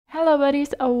Hello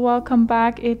buddies, welcome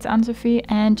back. It's Anne-Sophie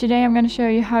and today I'm going to show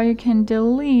you how you can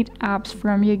delete apps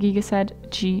from your Gigaset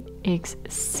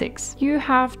GX6. You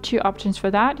have two options for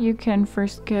that. You can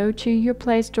first go to your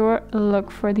Play Store,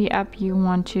 look for the app you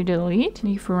want to delete,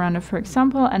 leave a random for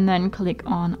example, and then click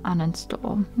on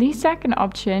uninstall. The second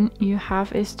option you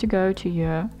have is to go to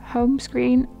your home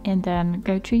screen and then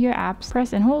go to your apps,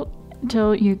 press and hold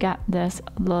until you get this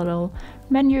little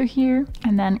menu here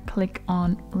and then click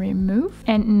on remove.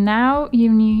 And now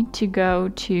you need to go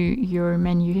to your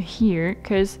menu here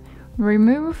because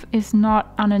remove is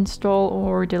not uninstall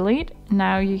or delete.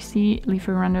 Now you see leave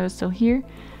a random is still here.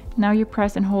 Now you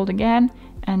press and hold again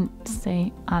and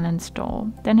say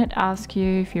uninstall. Then it asks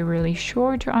you if you're really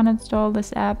sure to uninstall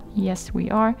this app. Yes, we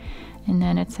are. And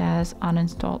then it says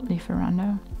uninstall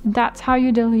Lieferando. That's how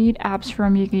you delete apps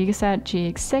from your Gigaset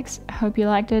GX6. Hope you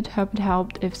liked it, hope it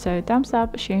helped. If so, thumbs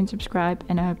up, share and subscribe,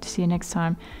 and I hope to see you next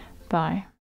time. Bye.